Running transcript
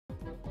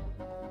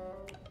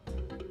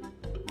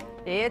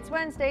It's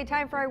Wednesday,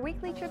 time for our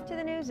weekly trip to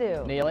the New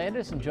Zoo. Neil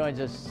Anderson joins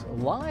us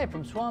live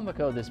from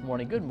Suamico this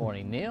morning. Good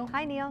morning, Neil.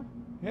 Hi, Neil.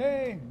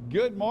 Hey,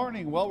 good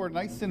morning. Well, we're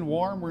nice and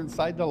warm. We're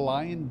inside the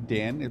lion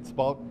den. It's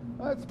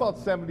about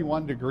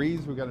 71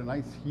 degrees. We've got a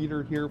nice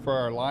heater here for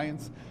our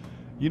lions.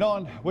 You know,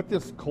 and with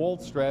this cold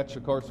stretch,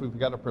 of course, we've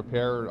got to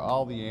prepare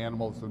all the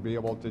animals to be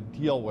able to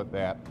deal with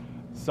that.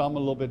 Some a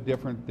little bit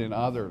different than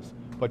others.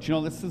 But you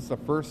know, this is the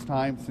first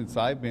time since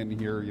I've been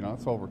here, you know,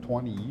 it's over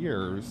 20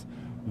 years,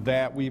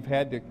 that we've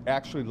had to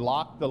actually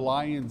lock the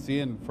lions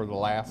in for the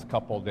last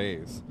couple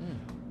days.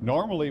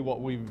 Normally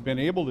what we've been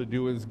able to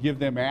do is give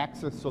them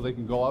access so they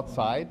can go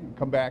outside and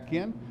come back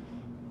in.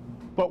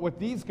 But with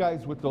these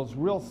guys, with those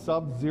real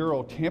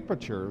sub-zero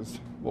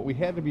temperatures, what we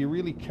had to be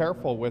really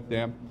careful with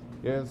them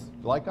is,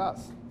 like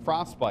us,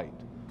 frostbite.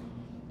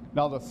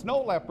 Now the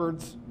snow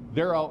leopards,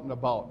 they're out and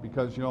about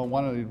because, you know,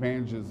 one of the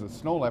advantages the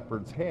snow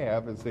leopards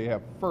have is they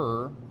have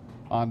fur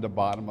on the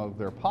bottom of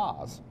their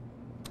paws.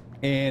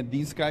 And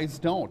these guys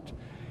don't.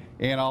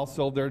 And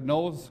also their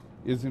nose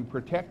isn't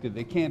protected.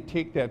 They can't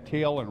take that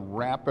tail and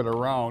wrap it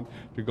around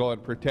to go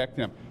and protect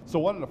them. So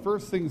one of the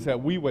first things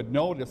that we would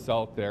notice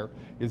out there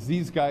is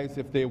these guys,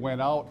 if they went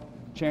out,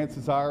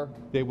 chances are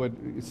they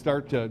would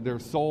start to, their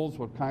soles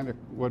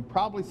would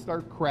probably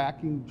start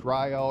cracking,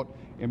 dry out,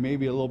 and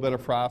maybe a little bit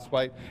of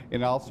frostbite,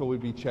 and also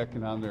we'd be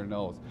checking on their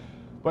nose.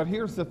 But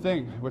here's the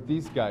thing with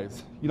these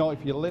guys, you know,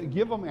 if you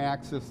give them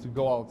access to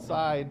go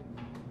outside,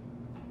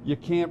 you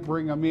can't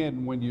bring them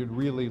in when you'd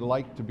really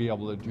like to be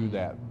able to do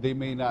that. They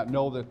may not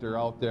know that they're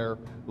out there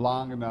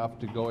long enough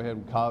to go ahead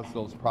and cause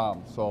those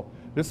problems. So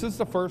this is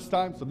the first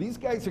time. So these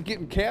guys are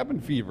getting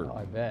cabin fever. Oh,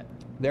 I bet.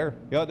 They're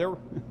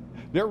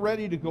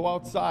ready to go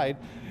outside.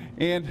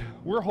 And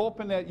we're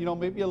hoping that, you know,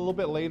 maybe a little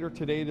bit later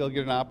today they'll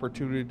get an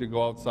opportunity to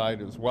go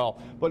outside as well.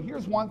 But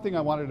here's one thing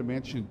I wanted to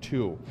mention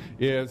too,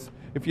 is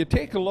if you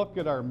take a look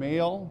at our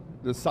male,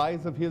 the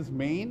size of his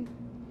mane,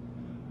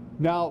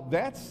 now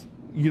that's,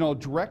 you know,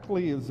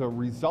 directly as a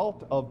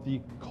result of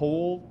the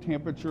cold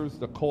temperatures,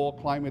 the cold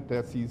climate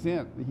that he's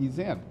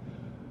in.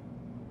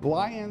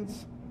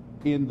 Lions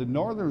in the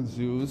northern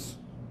zoos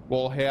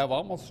will have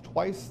almost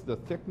twice the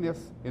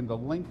thickness and the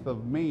length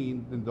of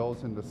mane than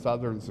those in the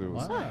southern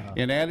zoos. Wow.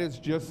 And that is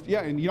just,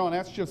 yeah, and you know, and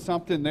that's just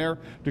something there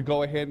to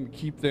go ahead and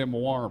keep them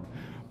warm.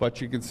 But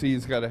you can see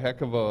he's got a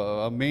heck of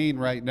a mane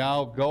right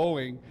now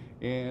going,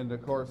 and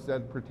of course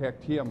that'd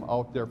protect him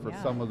out there for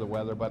some of the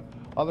weather. But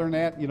other than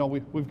that, you know,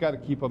 we've got to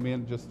keep them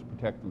in just to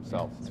protect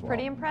themselves. It's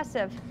pretty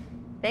impressive.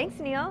 Thanks,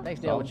 Neil.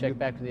 Thanks, Neil. We'll check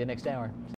back with you next hour.